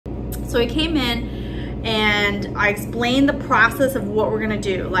So he came in and I explained the process of what we're gonna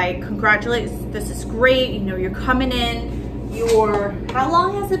do. Like, congratulations, this is great. You know, you're coming in. How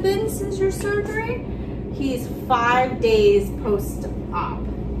long has it been since your surgery? He's 5 days post-op.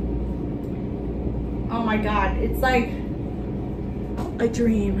 Oh my God, it's like a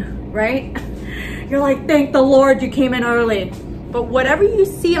dream, right? You're like, thank the Lord you came in early. But whatever you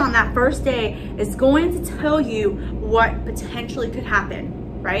see on that first day is going to tell you what potentially could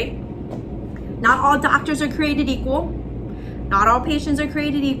happen, right? Not all doctors are created equal. Not all patients are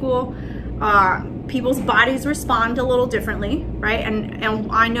created equal. People's bodies respond a little differently, right?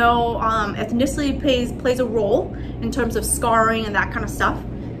 And I know ethnicity plays a role in terms of scarring and that kind of stuff.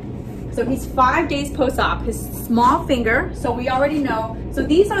 So he's 5 days post-op, his small finger, so we already know. So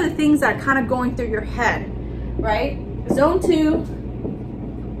these are the things that are kind of going through your head, right? Zone 2,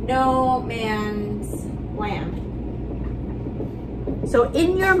 no man's land. So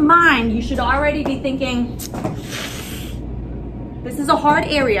in your mind, you should already be thinking, this is a hard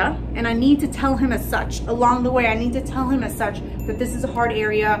area, and I need to tell him as such. Along the way, I need to tell him as such that this is a hard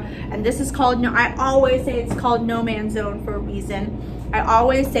area, and this is called, I always say it's called no man's zone for a reason. I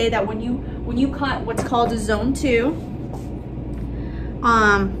always say that when you cut what's called a zone 2,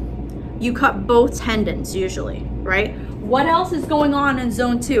 you cut both tendons usually, right? What else is going on in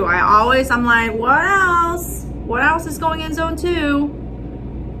zone 2? I'm like, what else? What else is going in zone 2?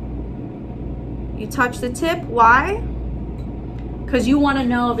 You touch the tip, why? Because you want to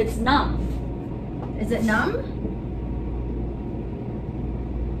know if it's numb. Is it numb?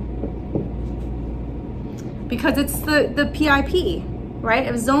 Because it's the PIP, right?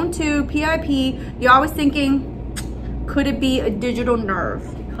 If zone 2, PIP, you're always thinking, could it be a digital nerve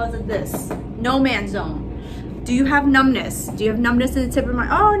because of this? No man's zone. Do you have numbness? Do you have numbness in the tip of my,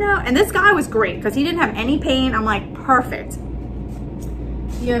 oh no. And this guy was great because he didn't have any pain. I'm like, perfect.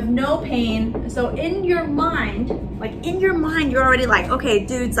 You have no pain. So in your mind, you're already like, okay,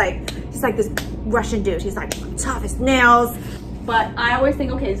 dude's like, he's like this Russian dude. He's like tough as nails. But I always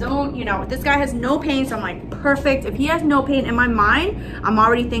think, okay, zone, this guy has no pain. So I'm like, perfect. If he has no pain in my mind, I'm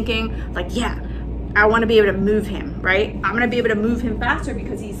already thinking like, yeah, I want to be able to move him, right? I'm going to be able to move him faster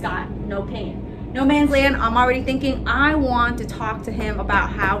because he's got no pain. No man's land, I'm already thinking, I want to talk to him about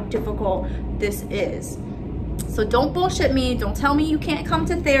how difficult this is. So don't bullshit me. Don't tell me you can't come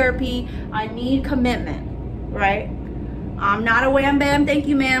to therapy. I need commitment, right? I'm not a wham bam, thank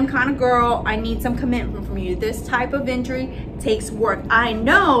you ma'am kind of girl. I need some commitment from you. This type of injury takes work. I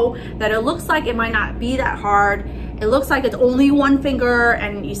know that it looks like it might not be that hard. It looks like it's only one finger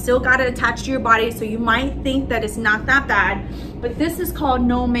and you still got it attached to your body, so you might think that it's not that bad. But this is called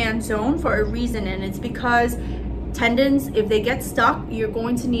no man's zone for a reason, and it's because tendons, if they get stuck, you're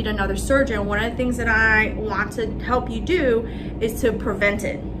going to need another surgeon. One of the things that I want to help you do is to prevent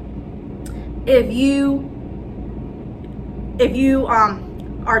it. If you are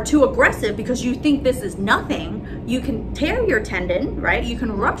too aggressive because you think this is nothing, you can tear your tendon, right? You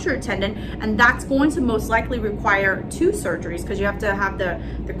can rupture a tendon, and that's going to most likely require 2 surgeries because you have to have the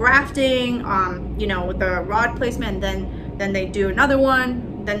grafting, with the rod placement, and then they do another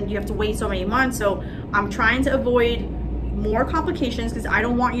one, then you have to wait so many months. So I'm trying to avoid more complications because I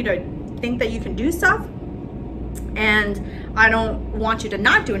don't want you to think that you can do stuff, and I don't want you to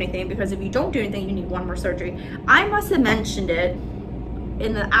not do anything, because if you don't do anything, you need 1 more surgery. I must have mentioned it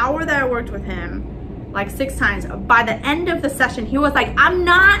in the hour that I worked with him like 6 times. By the end of the session, he was like, I'm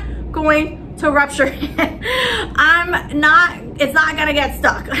not going to rupture it. It's not gonna get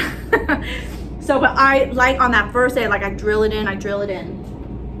stuck. So, but on that first day, I drill it in.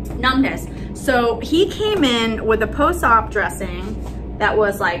 Numbness. So he came in with a post-op dressing that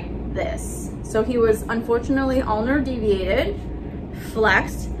was like this. So he was unfortunately ulnar deviated,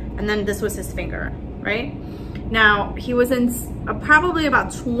 flexed, and then this was his finger, right? Now, he was in probably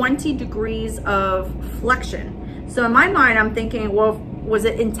about 20 degrees of flexion. So in my mind, I'm thinking, well, was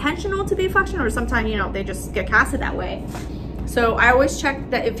it intentional to be flexion, or sometimes, they just get casted that way? So I always check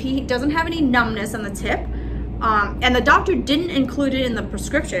that if he doesn't have any numbness on the tip, and the doctor didn't include it in the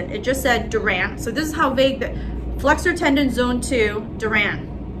prescription. It just said Duran. So this is how vague the Flexor Tendon Zone 2, Duran.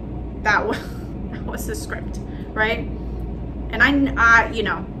 That was the script, right? And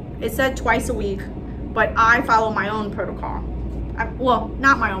it said twice a week, but I follow my own protocol. Well,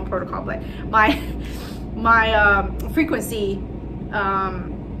 not my own protocol, but my frequency,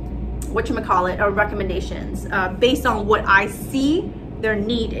 recommendations based on what I see their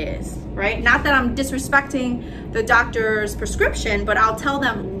need is, right? Not that I'm disrespecting the doctor's prescription, but I'll tell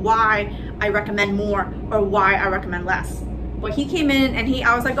them why I recommend more or why I recommend less. But he came in and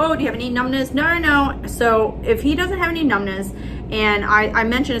I was like, oh, do you have any numbness? No. So if he doesn't have any numbness And I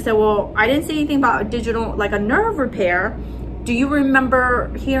mentioned, I said, well, I didn't say anything about a digital, like a nerve repair. Do you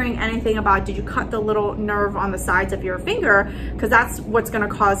remember hearing anything about, did you cut the little nerve on the sides of your finger? Because that's what's gonna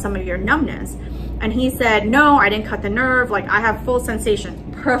cause some of your numbness. And he said, no, I didn't cut the nerve. Like, I have full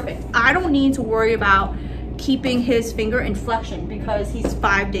sensation. Perfect. I don't need to worry about keeping his finger in flexion because he's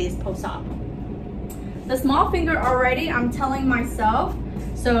 5 days post-op. The small finger already, I'm telling myself,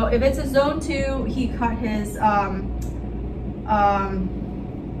 so if it's a zone 2, he cut his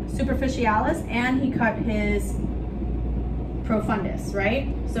superficialis and he cut his profundus, right?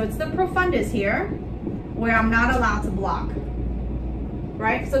 So it's the profundus here where I'm not allowed to block,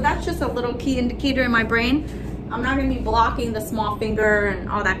 right? So that's just a little key indicator in my brain. I'm not gonna be blocking the small finger and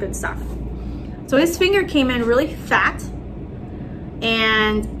all that good stuff. So his finger came in really fat,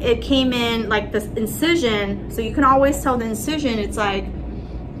 and it came in like this incision. So you can always tell the incision, it's like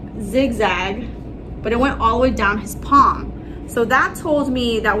zigzag, but it went all the way down his palm. So that told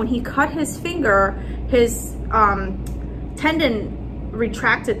me that when he cut his finger, his tendon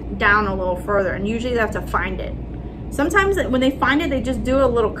retracted down a little further, and usually they have to find it. Sometimes when they find it, they just do a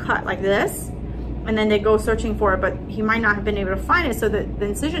little cut like this, and then they go searching for it, but he might not have been able to find it, so the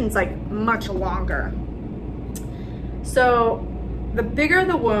incision is like much longer. So the bigger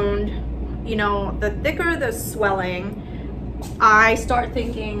the wound, you know, the thicker the swelling, I start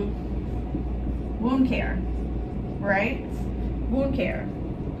thinking wound care, right? Wound care.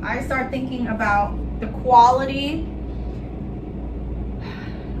 I start thinking about the quality,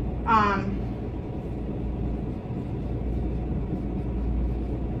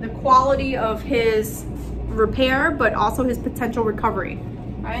 of his repair, but also his potential recovery,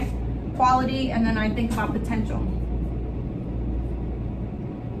 right? Quality, and then I think about potential.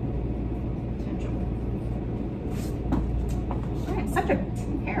 All right, such a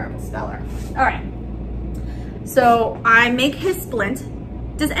terrible speller. All right, so I make his splint.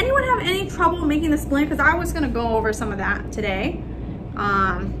 Does anyone have any trouble making the splint? Because I was gonna go over some of that today.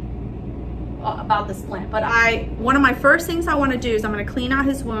 About the splint, but one of my first things I want to do is I'm going to clean out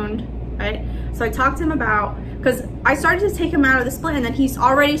his wound, right? So I talked to him about, because I started to take him out of the splint, and then he's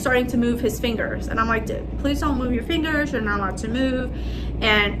already starting to move his fingers, and I'm like, please don't move your fingers, you're not allowed to move.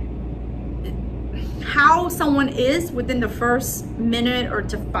 And how someone is within the first minute or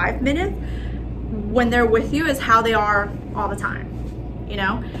to 5 minutes when they're with you is how they are all the time, you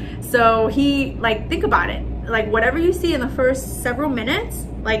know? So he, like, think about it, like whatever you see in the first several minutes,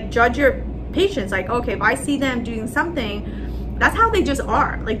 like judge your patients, like, okay, if I see them doing something, that's how they just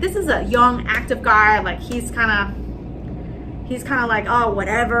are. Like, this is a young, active guy. Like, he's kind of like, oh,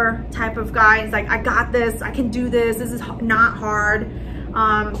 whatever type of guy. He's like, I got this, I can do this, this is not hard.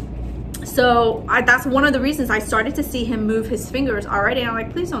 So that's one of the reasons I started to see him move his fingers already. And I'm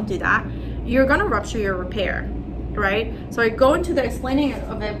like, please don't do that. You're gonna rupture your repair, right? So I go into the explaining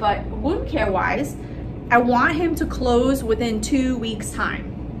of it, but wound care wise, I want him to close within 2 weeks time.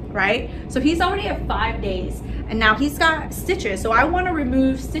 Right? So he's already at 5 days, and now he's got stitches. So I want to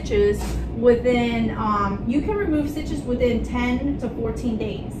remove stitches within, you can remove stitches within 10 to 14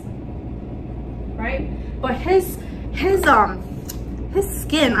 days, right? But his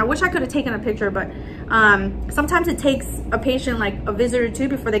skin, I wish I could have taken a picture, but sometimes it takes a patient, like a visit or two,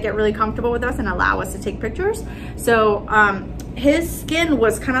 before they get really comfortable with us and allow us to take pictures. So his skin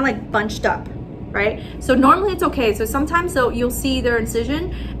was kind of like bunched up, right? So normally it's okay. So sometimes you'll see their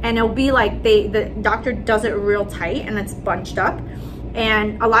incision and it'll be like the doctor does it real tight and it's bunched up.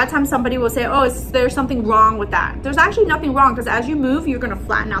 And a lot of times somebody will say, oh, there's something wrong with that. There's actually nothing wrong, because as you move, you're gonna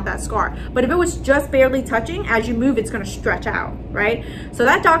flatten out that scar. But if it was just barely touching, as you move, it's gonna stretch out, right? So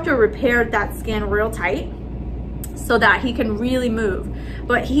that doctor repaired that skin real tight so that he can really move.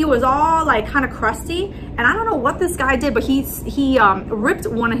 But he was all like kind of crusty, and I don't know what this guy did, but he ripped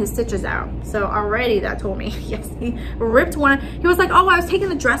one of his stitches out. So already that told me, yes, he ripped one. He was like, oh, I was taking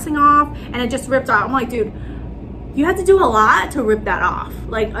the dressing off and it just ripped out. I'm like, dude, you had to do a lot to rip that off.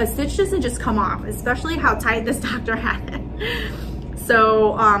 Like, a stitch doesn't just come off, especially how tight this doctor had it.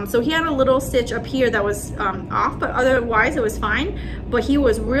 So so he had a little stitch up here that was off, but otherwise it was fine. But he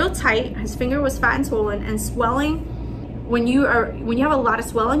was real tight. His finger was fat and swollen, and swelling. When you have a lot of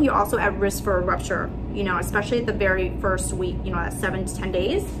swelling, you're also at risk for a rupture, you know, especially at the very first week, you know, at 7 to 10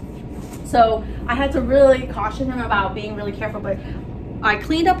 days. So I had to really caution him about being really careful. But I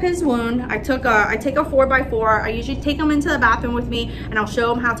cleaned up his wound. I take a 4x4. I usually take them into the bathroom with me, and I'll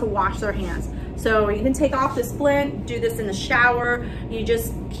show them how to wash their hands. So you can take off the splint, do this in the shower. You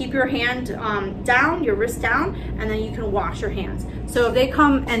just keep your hand down, your wrist down, and then you can wash your hands. So if they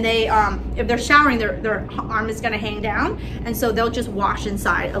come and they, if they're showering, their arm is gonna hang down, and so they'll just wash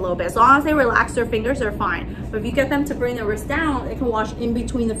inside a little bit. As long as they relax their fingers, they're fine. But if you get them to bring their wrist down, they can wash in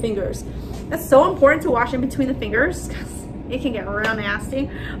between the fingers. That's so important to wash in between the fingers, because it can get real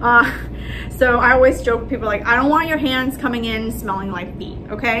nasty. So I always joke with people like, I don't want your hands coming in smelling like feet,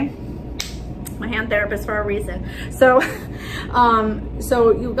 okay? My hand therapist for a reason. So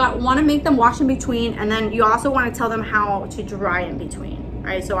so you want to make them wash in between, and then you also want to tell them how to dry in between,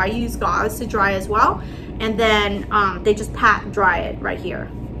 right? So I use gauze to dry as well, and then they just pat dry it right here,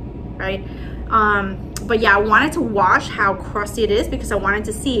 right? But yeah, I wanted to wash how crusty it is, because I wanted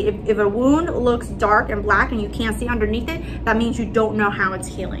to see if a wound looks dark and black and you can't see underneath it, that means you don't know how it's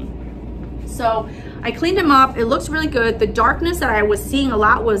healing. So I cleaned him up. It looks really good. The darkness that I was seeing a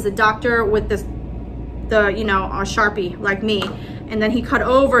lot was the doctor with a Sharpie like me, and then he cut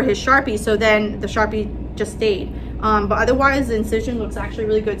over his Sharpie, so then the Sharpie just stayed. But otherwise the incision looks actually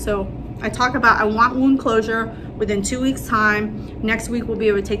really good. So I talk about, I want wound closure within 2 weeks time. Next week we'll be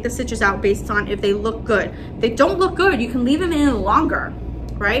able to take the stitches out based on if they look good. If they don't look good, you can leave them in longer,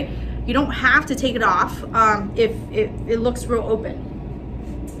 right? You don't have to take it off if it looks real open.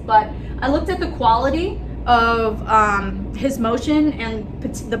 But I looked at the quality of his motion and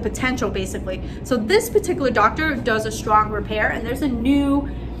the potential, basically. So this particular doctor does a strong repair, and there's a new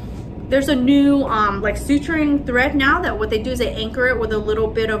like suturing thread now that what they do is they anchor it with a little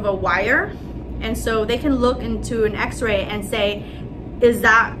bit of a wire, and so they can look into an x-ray and say, is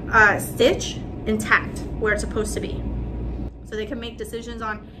that stitch intact where it's supposed to be? So they can make decisions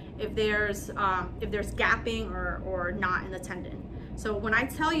on if there's gapping or not in the tendon. So when I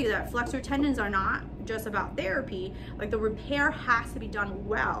tell you that flexor tendons are not just about therapy, like the repair has to be done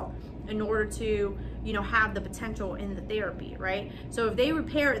well in order to, you know, have the potential in the therapy, right? So if they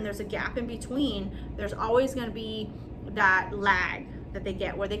repair it and there's a gap in between, there's always going to be that lag that they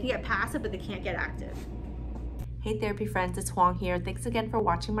get where they can get passive but they can't get active. Hey therapy friends, it's Huang here. Thanks again for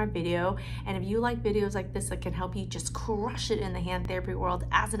watching my video. And if you like videos like this that can help you just crush it in the hand therapy world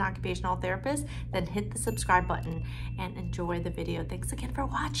as an occupational therapist, then hit the subscribe button and enjoy the video. Thanks again for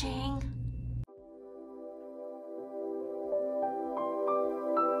watching.